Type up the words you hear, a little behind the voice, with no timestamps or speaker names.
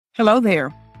Hello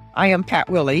there. I am Pat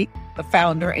Willie, the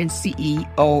founder and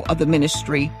CEO of the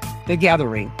ministry, The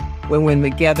Gathering, when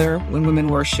women gather, when women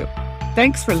worship.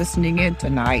 Thanks for listening in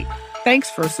tonight. Thanks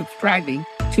for subscribing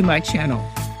to my channel.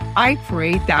 I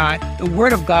pray that the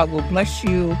Word of God will bless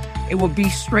you, it will be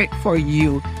straight for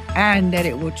you, and that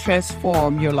it will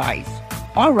transform your life.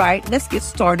 All right, let's get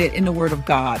started in the Word of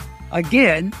God.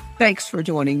 Again, thanks for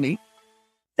joining me.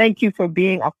 Thank you for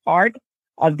being a part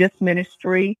of this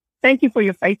ministry. Thank you for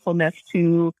your faithfulness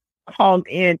to call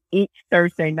in each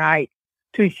Thursday night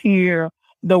to hear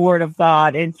the Word of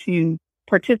God and to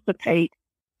participate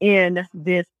in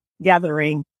this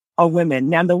gathering of women.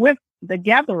 Now, the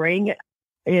gathering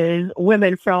is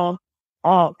women from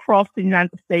across the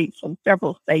United States, from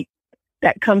several states,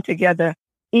 that come together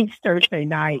each Thursday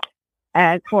night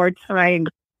for a time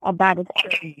of Bible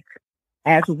study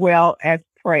as well as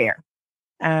prayer.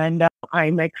 And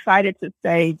I'm excited to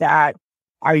say that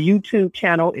our YouTube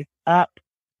channel is up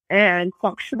and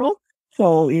functional.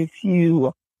 So if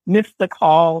you missed the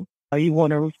call, or you want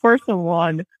to refer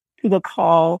someone to the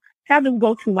call, have them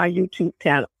go to my YouTube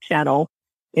channel.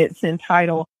 It's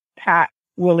entitled Pat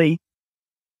Willie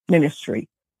Ministries.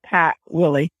 Pat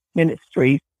Willie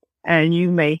Ministries. And you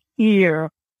may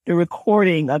hear the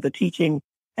recording of the teaching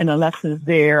and the lessons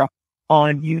there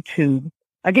on YouTube.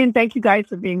 Again, thank you guys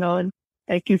for being on.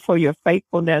 Thank you for your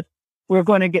faithfulness. We're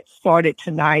going to get started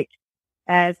tonight.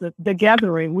 As the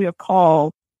gathering, we are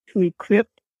called to equip,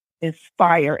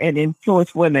 inspire, and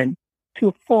influence women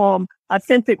to form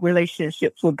authentic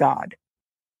relationships with God,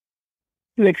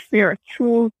 to experience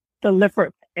true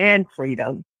deliverance and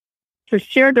freedom, to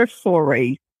share their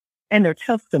stories and their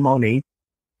testimonies,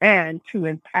 and to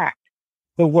impact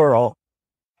the world.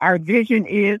 Our vision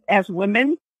is, as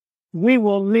women, we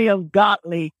will live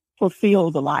godly,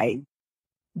 fulfilled lives.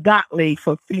 Godly,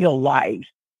 fulfilled lives,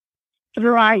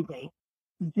 thriving,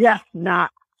 just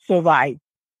not survive.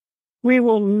 We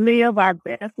will live our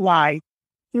best life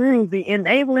through the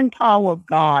enabling power of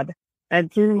God and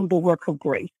through the work of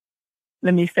grace.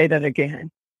 Let me say that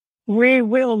again. We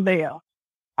will live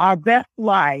our best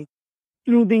life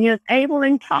through the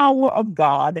enabling power of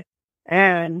God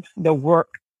and the work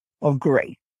of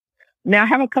grace. Now, I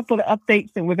have a couple of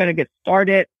updates and we're going to get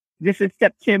started. This is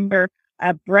September,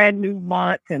 a brand new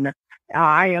month, and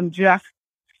I am just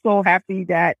so happy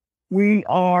that we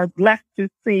are blessed to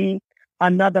see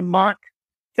another month,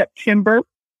 September,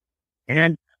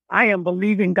 and I am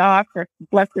believing God for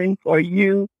blessings for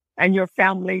you and your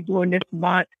family during this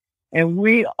month, and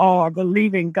we are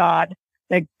believing God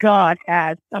that God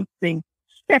has something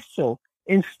special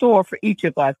in store for each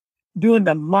of us during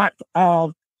the month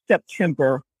of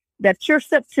September, that your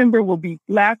September will be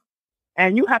blessed,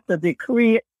 and you have to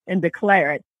decree it and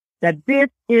declare it, that this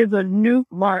is a new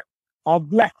month of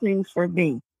blessings for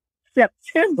me.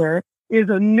 September is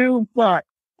a new month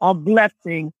of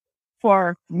blessing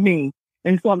for me.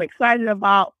 And so I'm excited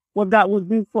about what God will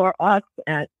do for us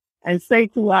and say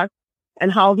to us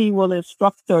and how he will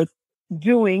instruct us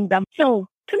doing them. So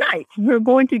tonight we're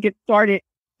going to get started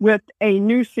with a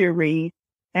new series,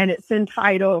 and it's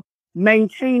entitled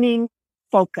Maintaining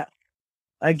Focus.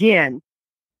 Again,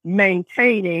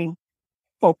 maintaining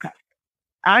focus.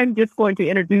 I'm just going to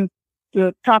introduce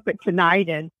the topic tonight,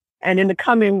 and in the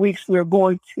coming weeks, we're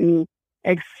going to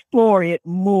explore it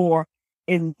more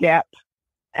in depth.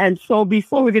 And so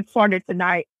before we get started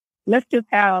tonight, let's just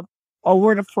have a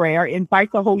word of prayer,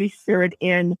 invite the Holy Spirit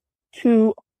in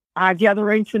to our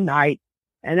gathering tonight,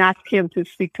 and ask him to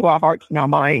speak to our hearts and our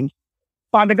minds.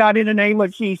 Father God, in the name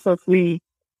of Jesus, we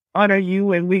honor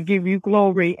you and we give you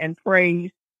glory and praise,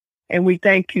 and we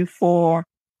thank you for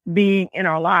being in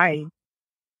our lives.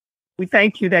 We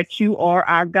thank you that you are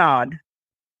our God.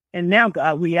 And now,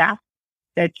 God, we ask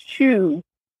that you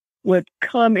would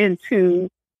come into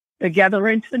the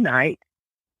gathering tonight.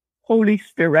 Holy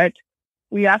Spirit,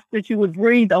 we ask that you would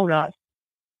breathe on us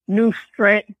new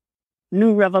strength,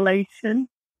 new revelation,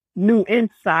 new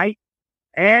insight,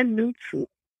 and new truth.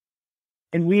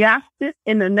 And we ask this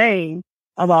in the name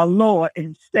of our Lord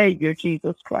and Savior,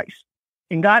 Jesus Christ.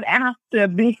 And God, after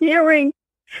be hearing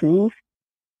truth,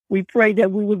 we pray that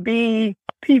we would be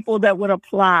people that would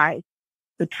apply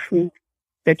the truth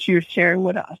that you're sharing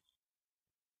with us.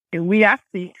 And we ask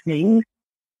these things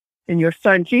in your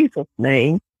Son Jesus'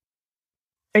 name.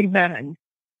 Amen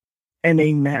and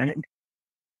amen.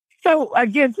 So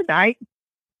again tonight,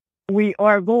 we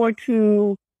are going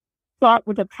to start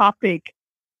with the topic,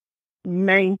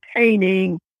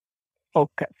 maintaining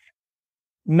focus.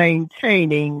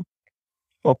 Maintaining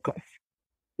focus.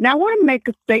 Now I want to make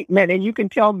a statement, and you can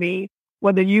tell me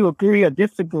whether you agree or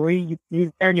disagree.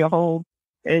 You turn your whole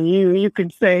And you can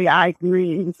say, I agree.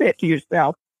 You can say it to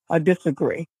yourself or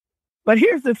disagree. But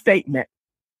here's the statement.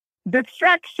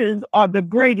 Distractions are the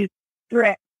greatest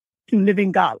threat to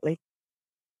living godly.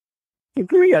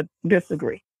 Agree or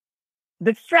disagree?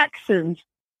 Distractions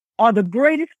are the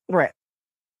greatest threat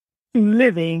to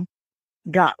living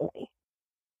godly.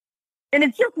 And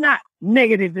it's just not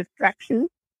negative distractions,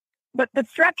 but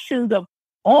distractions of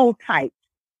all types.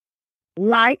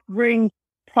 Life brings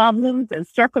problems and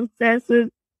circumstances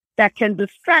that can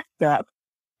distract us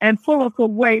and pull us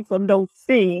away from those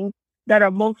things that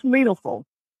are most meaningful.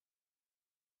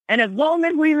 And as long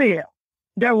as we live,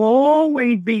 there will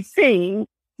always be things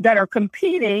that are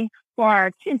competing for our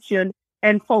attention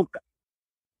and focus.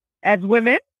 As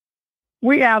women,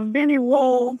 we have many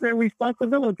roles and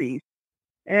responsibilities.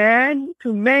 And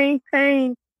to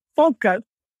maintain focus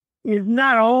is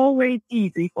not always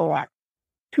easy for us.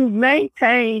 To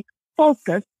maintain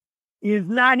focus is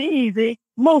not easy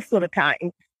most of the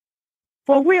time.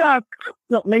 For we are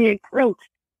constantly encroached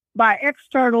by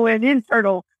external and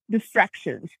internal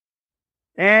distractions.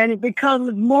 And it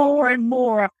becomes more and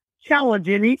more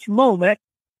challenging each moment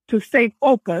to stay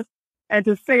focused and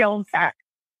to stay on track.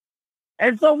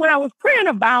 And so when I was praying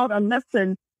about a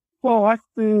lesson for us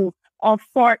to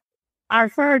start, I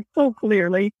heard so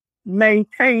clearly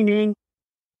maintaining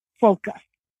focus.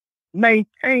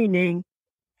 Maintaining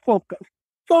focus.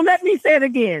 So let me say it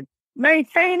again.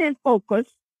 Maintaining focus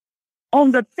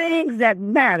on the things that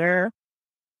matter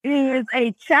is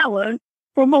a challenge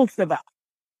for most of us.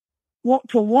 Want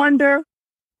to wonder,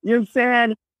 you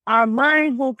said our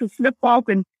minds want to slip off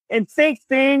and think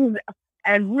things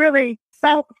and really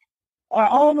felt are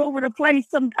all over the place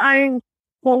sometimes.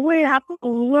 Well, we have to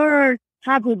learn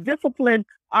how to discipline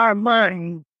our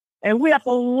mind. And we have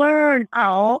to learn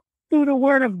how, through the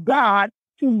Word of God,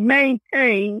 to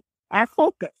maintain our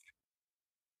focus.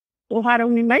 So how do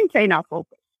we maintain our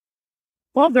focus?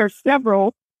 Well, there's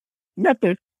several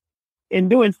methods in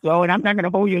doing so, and I'm not going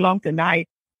to hold you long tonight.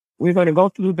 We're going to go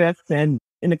through this, and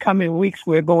in the coming weeks,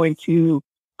 we're going to,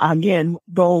 again,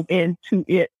 go into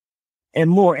it and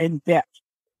more in depth.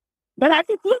 But I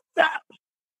just looked up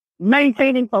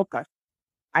maintaining focus.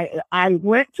 I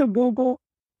went to Google,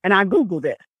 and I Googled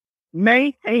it.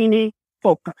 Maintaining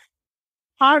focus.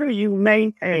 How do you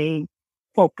maintain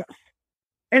focus?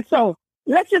 And so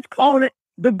let's just call it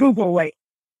the Google way.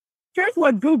 Here's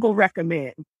what Google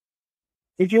recommends.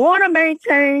 If you want to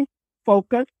maintain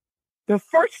focus, the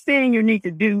first thing you need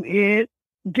to do is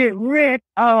get rid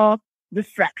of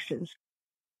distractions.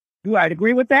 Do I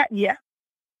agree with that? Yeah.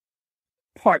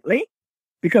 Partly,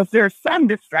 because there's some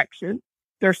distractions.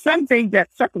 There's some things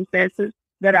that circumstances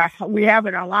that we have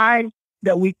in our lives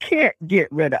that we can't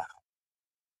get rid of.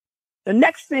 The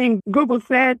next thing Google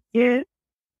said is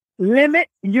limit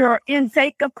your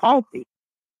intake of coffee.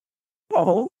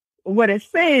 So what it's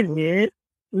saying is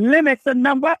limit the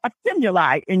number of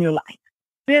stimuli in your life.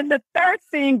 Then the third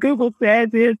thing Google says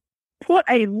is put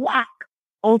a lock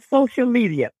on social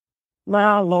media.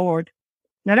 My Lord.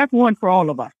 Now that's one for all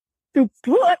of us. To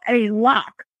put a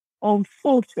lock on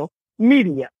social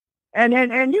media. And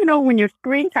you know, when your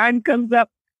screen time comes up,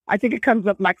 I think it comes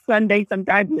up like Sunday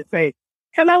sometimes, and it says,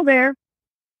 hello there.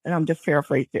 And I'm just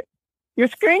paraphrasing it. Your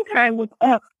screen time was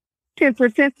up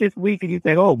 10% this week, and you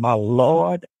say, oh, my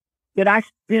Lord, did I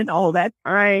spend all that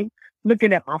time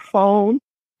looking at my phone?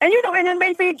 And, you know, and it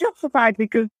may be justified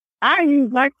because I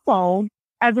use my phone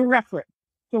as a reference.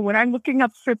 So when I'm looking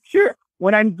up scripture,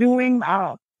 when I'm doing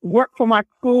work for my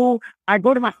school, I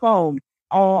go to my phone.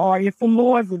 Or if the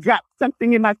Lord will drop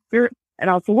something in my spirit and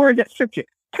I'll word that scripture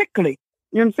quickly.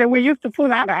 You know what I'm saying? We used to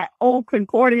pull out our old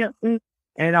concordances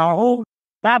and our old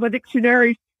Bible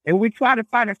dictionaries, and we try to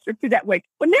find a scripture that way.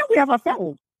 But now we have our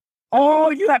phones.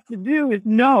 All you have to do is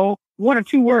know one or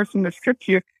two words from the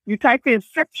scripture. You type in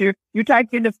scripture, you type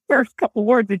in the first couple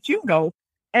words that you know,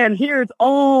 and here's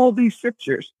all these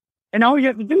scriptures. And all you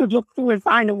have to do is look through and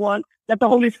find the one that the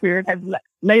Holy Spirit has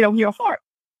laid on your heart.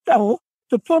 So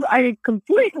to put a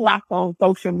complete lock on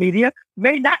social media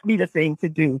may not be the thing to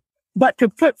do, but to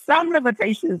put some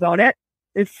limitations on it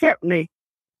is certainly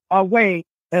a way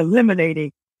of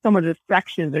eliminating some of the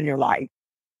distractions in your life.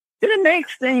 Then the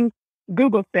next thing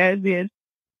Google says is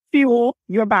fuel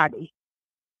your body.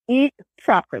 Eat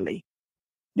properly.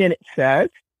 Then it says,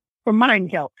 for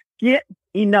mind health, get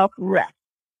enough rest.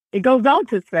 It goes on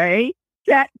to say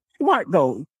that SMART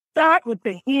goals. Start with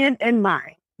the end in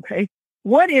mind. Okay.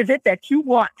 What is it that you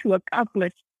want to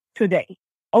accomplish today?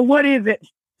 Or what is it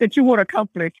that you want to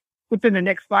accomplish within the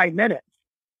next 5 minutes?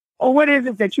 Or what is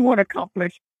it that you want to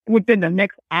accomplish within the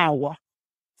next hour?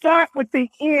 Start with the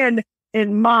end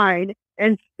in mind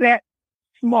and set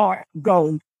smart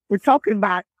goals. We're talking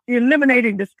about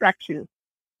eliminating distractions.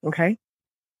 Okay.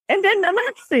 And then the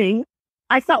next thing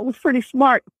I thought was pretty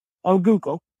smart on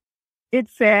Google. It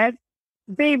said,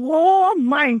 be more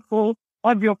mindful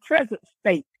of your present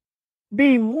state.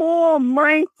 Be more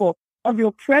mindful of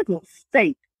your present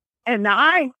state. And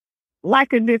I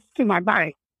liken this to my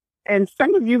mind. And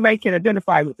some of you may can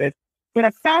identify with this. But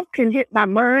a thought can hit my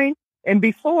mind, and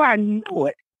before I know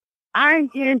it, I'm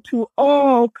into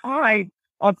all kinds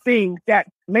of things that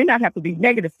may not have to be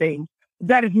negative things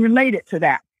that is related to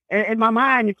that. And my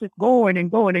mind is just going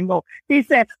and going and going. He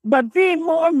said, but be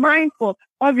more mindful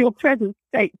of your present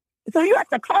state. So you have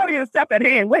to call yourself at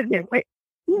hand. Wait a minute.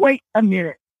 Wait a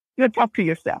minute. You talk to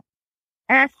yourself.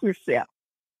 Ask yourself,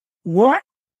 what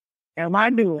am I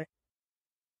doing?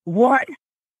 What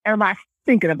am I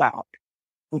thinking about?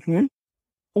 Mm-hmm.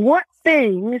 What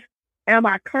things am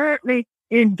I currently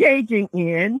engaging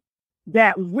in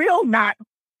that will not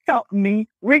help me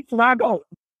reach my goal?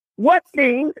 What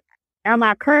things am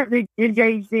I currently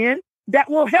engaged in that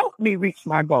will help me reach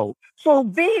my goal? So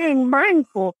being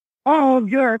mindful of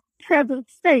your present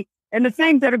state and the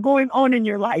things that are going on in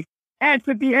your life, and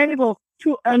to be able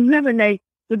to eliminate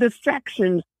the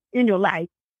distractions in your life.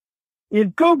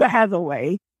 If Google has a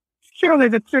way, surely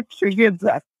the scripture gives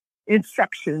us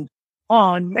instructions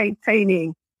on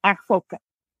maintaining our focus.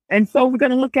 And so we're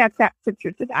going to look at that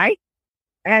scripture tonight.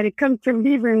 And it comes from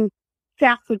Hebrews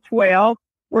chapter 12,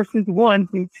 verses 1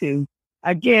 through 2.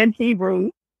 Again,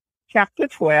 Hebrews chapter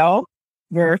 12,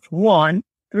 verse 1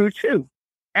 through 2.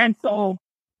 And so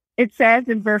it says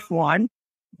in verse 1,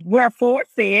 wherefore,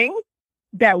 seeing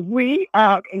that we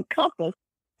are encompassed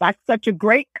by such a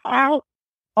great cloud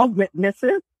of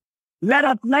witnesses, let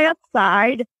us lay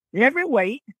aside every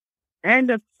weight and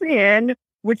the sin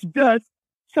which does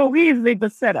so easily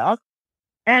beset us,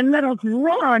 and let us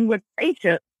run with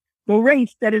patience the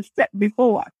race that is set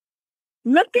before us,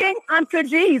 looking unto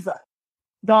Jesus,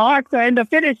 the author and the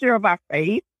finisher of our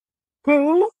faith,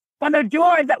 who, for the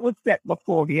joy that was set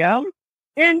before him,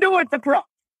 endured the cross,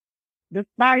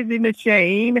 despising the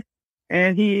shame,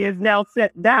 and he is now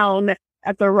set down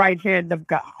at the right hand of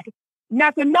God. Now,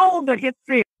 to know the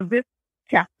history of this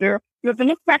chapter, you have to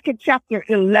look back at chapter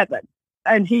 11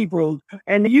 in Hebrews,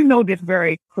 and you know this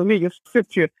very familiar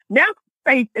scripture. Now,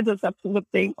 faith is a substance of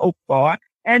things hoped for,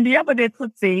 and the evidence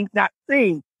of things not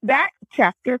seen. That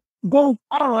chapter goes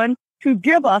on to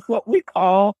give us what we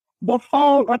call the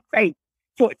fall of faith.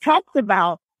 So it talks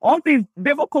about all these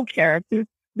biblical characters,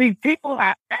 these people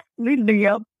that actually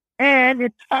live, and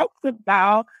it talks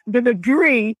about the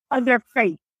degree of their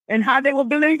faith and how they will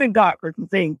believe in God for some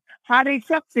things, how they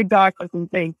trusted God for some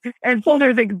things. And so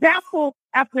there's example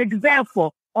after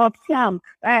example of some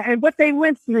and what they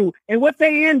went through and what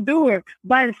they endured,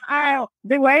 but how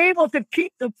they were able to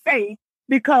keep the faith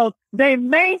because they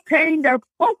maintained their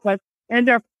focus, and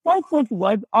their focus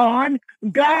was on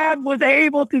God was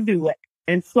able to do it.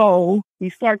 And so he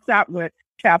starts out with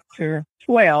chapter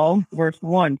 12, verse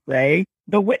 1, say,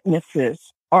 the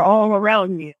witnesses are all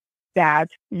around you, that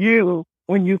you,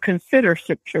 when you consider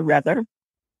scripture rather,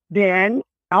 then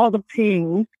all the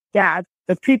things that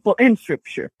the people in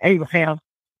scripture, Abraham,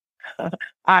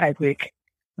 Isaac,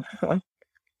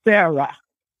 Sarah,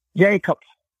 Jacob,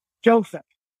 Joseph,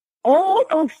 all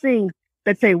those things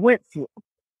that they went through,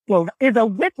 so is a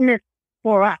witness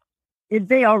for us. If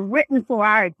they are written for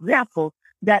our example,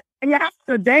 that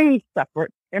after they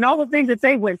suffered and all the things that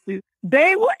they went through,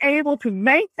 they were able to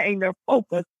maintain their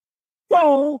focus.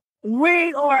 So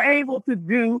we are able to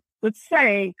do the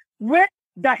same with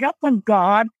the help of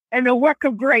God and the work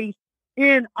of grace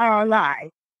in our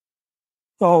lives.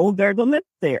 So there's a list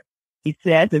there. He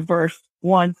says in verse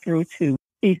 1 through 2,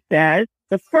 he says,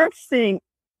 the first thing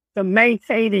to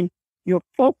maintaining your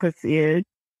focus is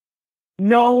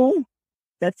know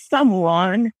that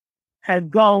someone has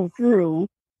gone through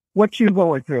what you're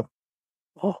going through.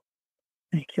 Oh,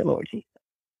 thank you, Lord Jesus.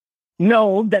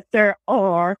 Know that there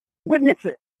are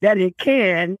witnesses, that it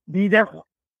can be there.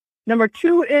 Number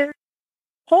 2 is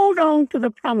hold on to the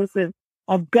promises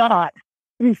of God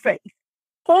through faith.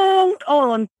 Hold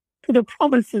on to the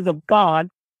promises of God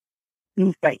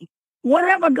through faith.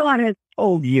 Whatever God has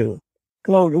told you,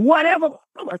 glory, whatever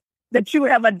promise that you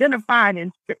have identified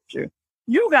in Scripture,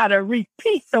 you got to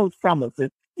repeat those promises.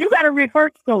 You got to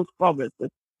rehearse those promises.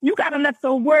 You got to let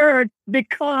the word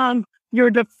become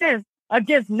your defense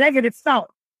against negative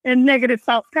thoughts and negative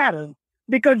thought patterns,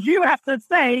 because you have to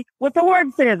say what the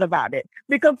word says about it,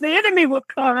 because the enemy will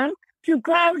come to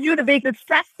cause you to be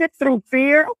distracted through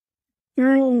fear,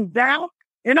 through doubt,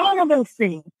 and all of those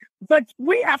things. But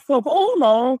we have to hold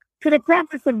on to the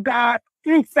promise of God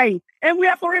through faith. And we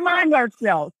have to remind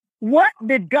ourselves, what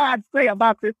did God say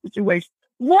about this situation?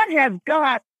 What has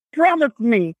God promised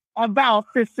me about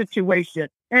this situation?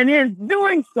 And in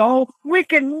doing so, we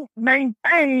can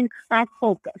maintain our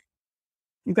focus.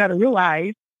 You got to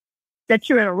realize that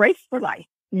you're in a race for life.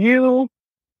 You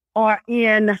are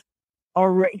in a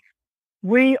race.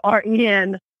 We are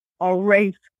in a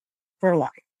race for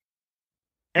life.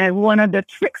 And one of the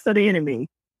tricks of the enemy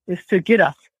is to get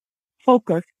us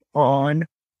focused on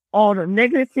all the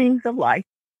negative things of life,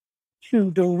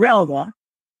 to derail us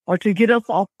or to get us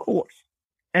off course.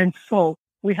 And so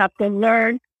we have to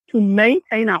learn to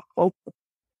maintain our focus.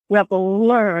 We have to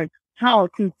learn how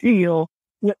to deal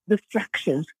with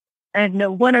distractions.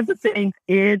 And one of the things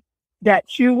is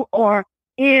that you are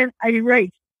in a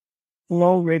race.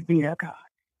 Glory be to God.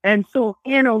 And so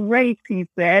in a race, he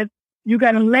says, you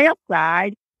got to lay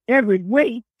aside every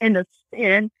weight and the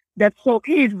sin that so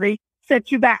easily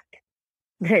sets you back.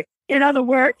 Okay. In other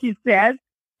words, he says,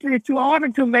 in order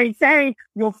to maintain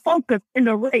your focus in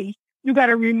the race, you got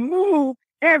to remove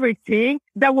everything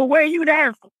that will weigh you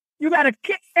down. You got to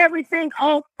kick everything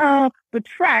off of the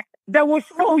track that will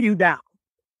slow you down.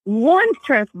 One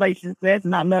translation says,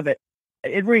 and I love it,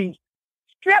 it reads,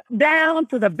 strip down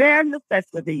to the bare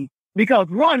necessities, because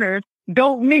runners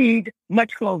don't need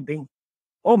much clothing.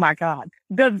 Oh my God.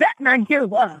 Does that not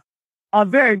give us a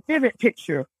very vivid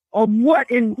picture of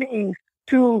what it means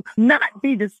to not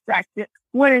be distracted,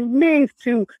 what it means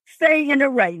to stay in the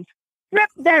race? Strip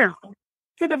down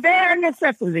to the bare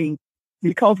necessities,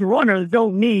 because runners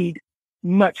don't need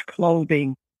much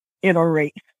clothing in a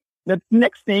race. The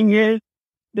next thing is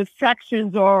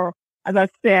distractions are, as I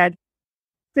said,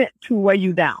 sent to weigh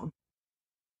you down.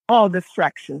 All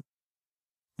distractions.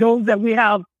 Those that we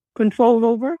have control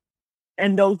over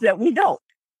and those that we don't.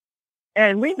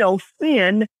 And we know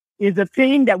sin is a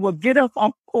thing that will get us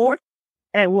off course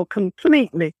and will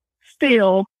completely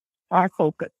steal our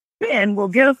focus. Sin will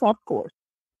get us off course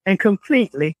and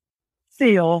completely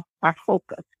steal our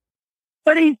focus.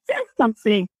 But he says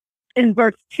something in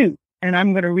verse 2, and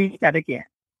I'm going to read that again.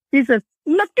 He says,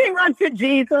 looking unto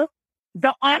Jesus,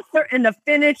 the author and the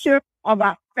finisher of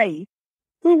our faith,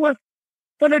 who was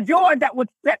for the joy that was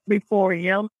set before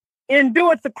him,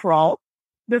 endured the cross,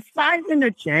 despising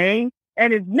the shame,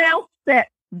 and is now set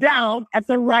down at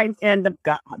the right hand of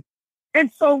God.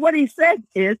 And so what he says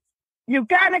is, you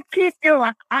got to keep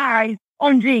your eyes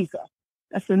on Jesus.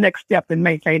 That's the next step in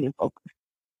maintaining focus.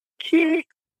 Keep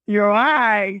your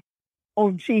eyes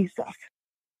on Jesus.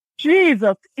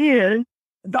 Jesus is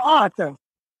the author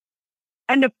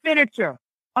and the finisher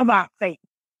of our faith.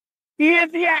 He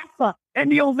is the Alpha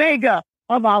and the Omega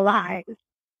of our lives.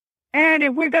 And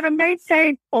if we're going to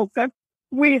maintain focus,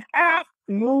 we have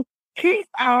to keep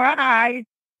our eyes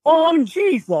on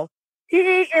Jesus.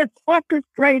 He is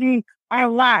orchestrating our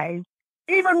lives.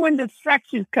 Even when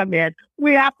distractions come in,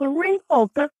 we have to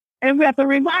refocus and we have to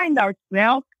remind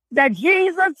ourselves that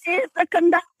Jesus is the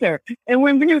conductor. And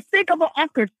when you think of an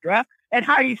orchestra and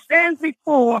how he stands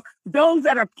before those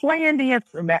that are playing the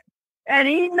instrument, and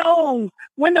he knows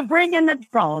when to bring in the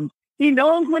drums, he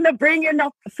knows when to bring in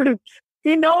the flutes,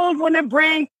 he knows when to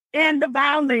bring in the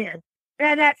violin.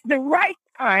 And at the right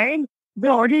time,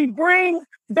 Lord, he brings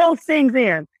those things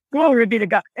in. Glory be to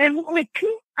God. And when we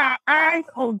keep our eyes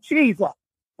on Jesus,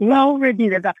 glory be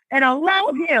to God, and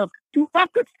allow him to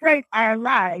orchestrate our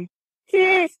lives,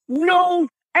 he knows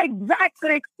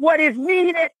exactly what is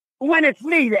needed when it's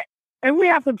needed. And we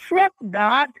have to trust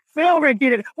God, glory be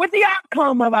to God, with the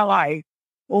outcome of our life.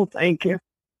 Oh, thank you.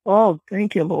 Oh,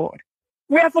 thank you, Lord.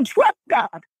 We have to trust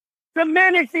God to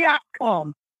manage the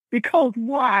outcome. Because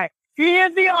why? He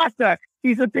is the author.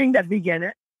 He's the thing that began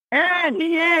it. And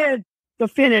he is the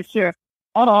finisher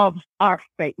of our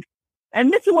faith.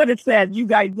 And this is what it says. You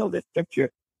guys know this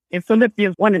scripture in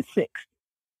Philippians 1 and 6.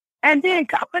 And the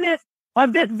accompaniment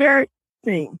of this very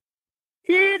thing,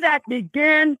 he that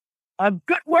began a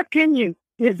good work in you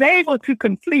is able to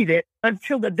complete it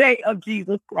until the day of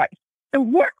Jesus Christ. The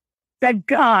work that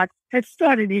God has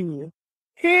started in you,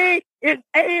 he is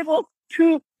able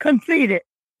to complete it.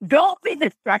 Don't be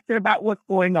distracted about what's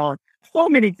going on. So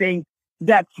many things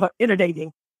that's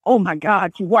inundating. Oh my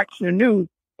God, you watch the news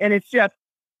and it's just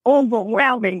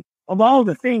overwhelming of all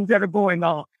the things that are going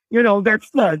on. You know, there's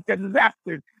floods, there's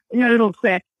disasters,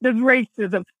 there's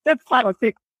racism, there's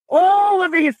politics. All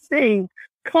of these things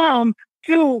come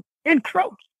to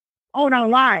encroach on our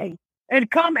lives and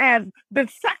come as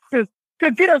distractors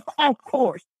to get us off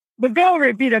course. But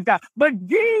glory be to God. But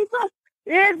Jesus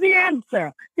is the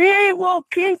answer. He will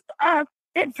keep us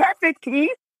in perfect peace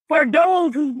for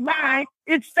those whose mind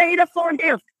is stayed upon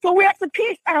him. So we have to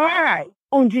keep our eyes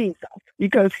on Jesus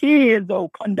because he is the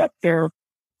conductor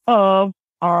of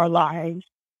our lives.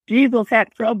 Jesus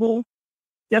had trouble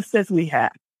just as we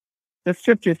have. The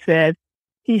scripture says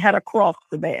he had a cross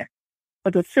to bear,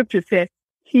 but the scripture says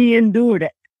he endured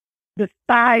it,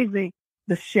 despising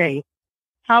the shame.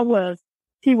 How was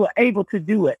he able to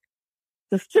do it?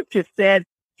 The scripture said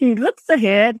he looks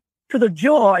ahead to the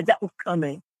joy that was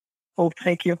coming. Oh,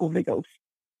 thank you, Holy Ghost.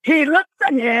 He looked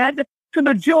ahead to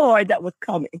the joy that was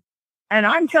coming. And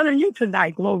I'm telling you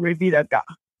tonight, glory be to God.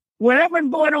 Whatever's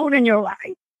going on in your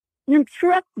life, you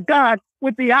trust God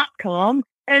with the outcome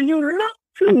and you look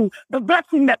to the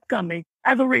blessing that's coming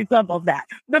as a result of that.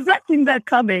 The blessing that's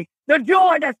coming, the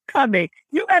joy that's coming.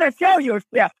 You got to tell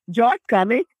yourself, joy's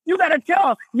coming. You got to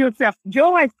tell yourself,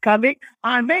 joy's coming.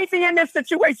 I may be in this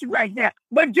situation right now,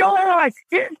 but joy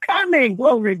is coming.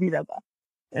 Glory be to God.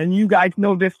 And you guys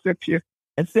know this scripture.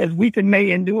 It says, weeping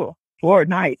may endure for a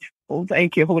night. Oh,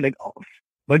 thank you, Holy Ghost.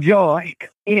 But joy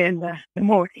in the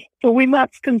morning. So we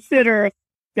must consider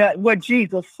that what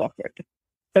Jesus suffered,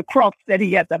 the cross that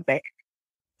he had to bear,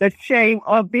 the shame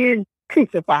of being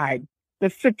crucified. The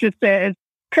scripture says,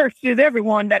 cursed is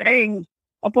everyone that hangs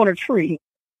upon a tree.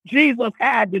 Jesus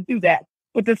had to do that.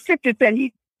 But the scripture said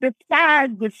he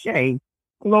despised the shame.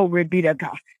 Glory be to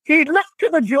God. He looked to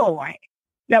the joy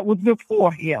that was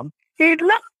before him. He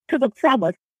looked to the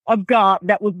promise of God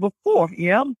that was before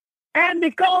him. And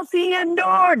because he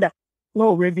endured,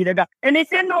 glory be to God. And he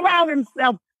didn't allow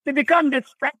himself to become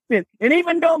distracted. And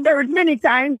even though there are many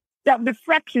times that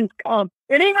distractions come,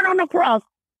 and even on the cross,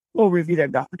 glory be to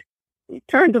God, he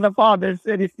turned to the Father and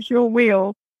said, if it's your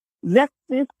will, let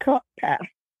this cup pass.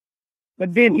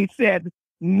 But then he said,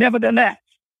 nevertheless,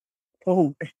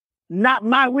 oh, not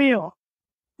my will,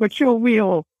 but your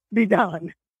will be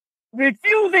done.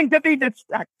 Refusing to be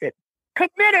distracted,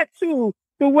 committed to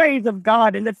the ways of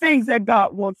God and the things that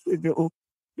God wants to do.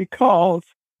 Because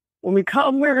when we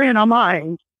come, we're in our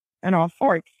minds and our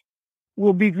hearts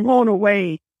will be drawn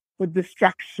away with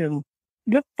distraction.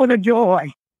 Look for the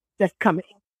joy that's coming.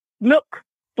 Look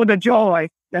for the joy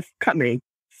that's coming.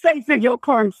 Say to your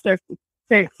current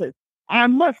circumstances, I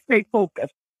must stay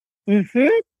focused.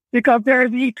 Because there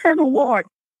is the eternal reward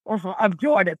of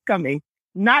joy that's coming.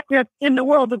 Not just in the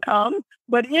world to come,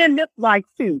 but in this life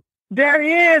too. There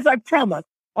is a promise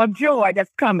of joy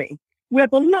that's coming. We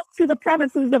have to look to the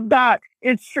promises of God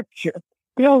in Scripture.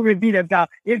 Glory be to God.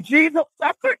 If Jesus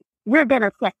suffered, we're going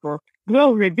to suffer.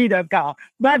 Glory be to God.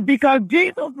 But because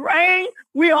Jesus reigned,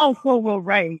 we also will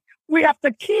reign. We have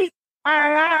to keep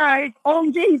our eyes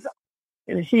on Jesus.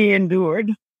 And he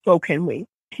endured, so can we.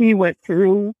 He went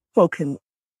through, so can we.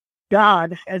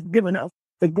 God has given us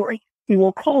the grace. He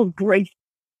will cause grace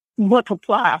to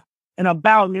multiply and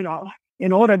abound in our life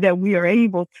in order that we are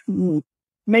able to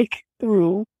make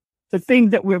through the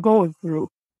things that we're going through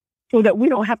so that we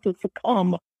don't have to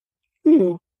succumb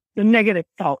to the negative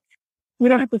thoughts. We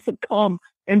don't have to succumb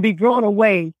and be drawn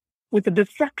away with the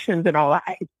distractions in our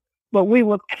lives, but we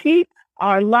will keep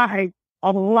our lives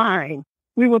aligned.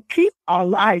 We will keep our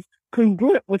lives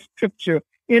congruent with Scripture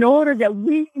in order that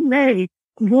we may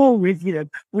receive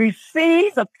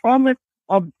the promise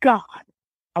of God.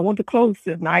 I want to close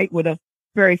tonight with a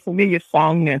very familiar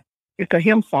song. And it's a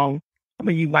hymn song. Some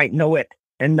of you might know it.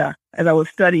 And as I was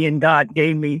studying, God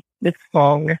gave me this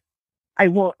song. I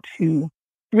want to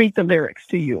read the lyrics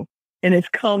to you. And it's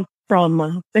come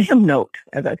from the hymn note,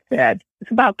 as I said.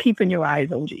 It's about keeping your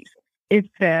eyes on Jesus. It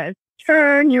says,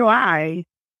 turn your eyes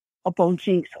upon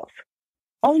Jesus.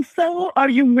 Also, are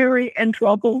you weary and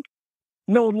troubled?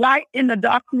 No light in the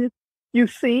darkness you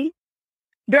see?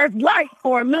 There's light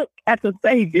for a look at the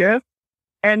Savior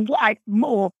and life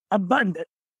more abundant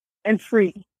and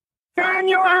free. Turn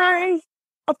your eyes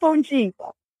upon Jesus.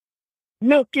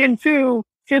 Look into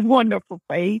his wonderful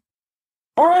face.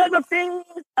 All the things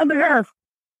of the earth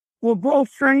will grow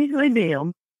strangely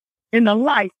dim in the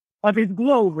light of his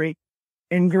glory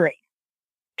and grace.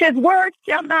 His word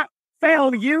shall not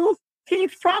fail you.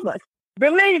 He's promised.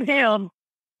 Believe him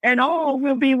and all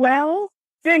will be well.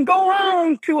 Then go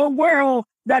on to a world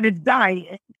that is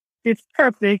dying. It's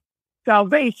perfect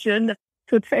salvation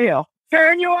to tell.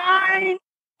 Turn your eyes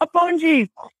upon Jesus.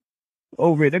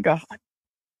 Glory to God.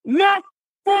 Look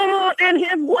full in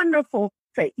his wonderful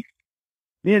face.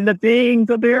 Then the things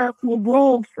of the earth will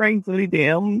grow strangely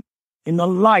dim in the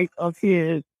light of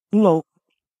his glory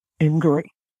and grace.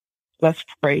 Let's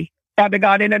pray. Father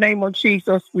God, in the name of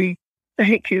Jesus, we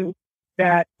thank you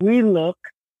that we look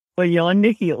beyond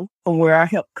the hill from where our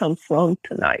help comes from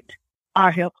tonight.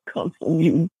 Our help comes from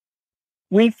you.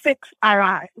 We fix our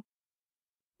eyes.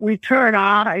 We turn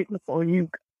our eyes upon you,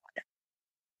 God.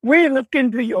 We look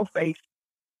into your face.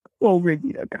 Glory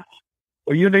be to God.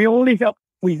 For you're the only help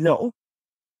we know.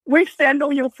 We stand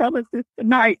on your promises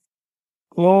tonight.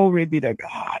 Glory be to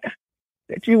God.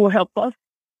 That you will help us.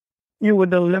 You will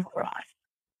deliver us.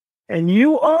 And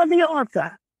you are the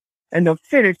author and the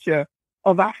finisher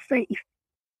of our faith.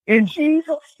 In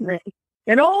Jesus' name.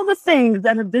 And all the things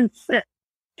that have been sent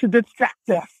to distract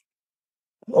us.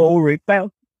 Glory,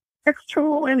 well,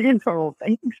 external and internal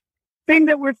things. Things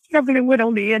that we're struggling with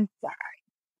on the inside.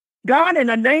 God, in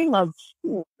the name of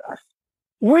Jesus,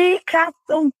 we cast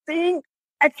those things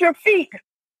at your feet.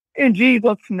 In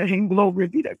Jesus' name, glory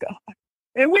be to God.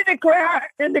 And we declare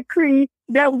and decree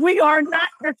that we are not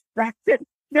distracted,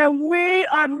 that we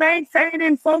are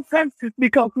maintaining focus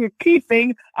because we're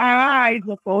keeping our eyes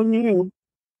upon you.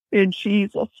 In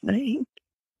Jesus' name.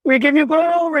 We give you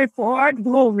glory for it.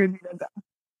 Glory be to God.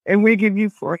 And we give you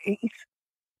praise.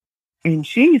 In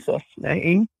Jesus'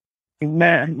 name,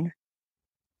 amen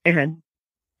and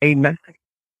amen.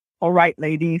 All right,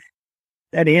 ladies,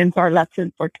 that ends our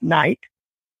lesson for tonight.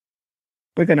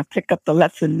 We're going to pick up the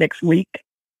lesson next week.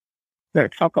 We're going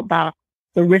to talk about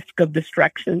the risk of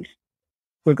distractions.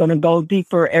 We're going to go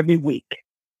deeper every week.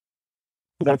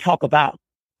 We're going to talk about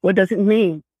what does it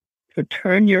mean to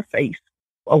turn your face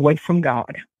away from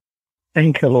God.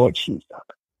 Thank you, Lord Jesus.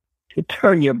 To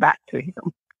turn your back to him.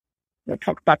 We're going to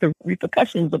talk about the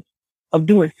repercussions of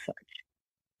doing such.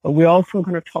 But we're also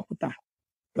going to talk about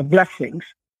the blessings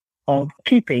of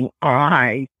keeping our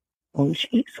eyes on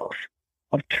Jesus,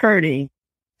 of turning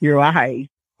your eyes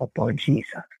upon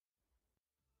Jesus.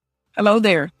 Hello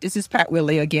there. This is Pat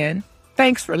Willie again.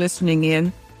 Thanks for listening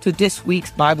in to this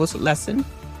week's Bible lesson.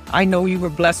 I know you were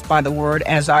blessed by the word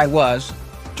as I was.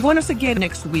 Join us again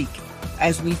next week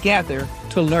as we gather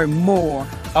to learn more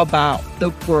about the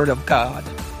Word of God.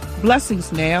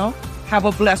 Blessings now. Have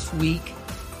a blessed week.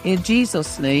 In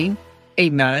Jesus' name,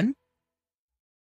 amen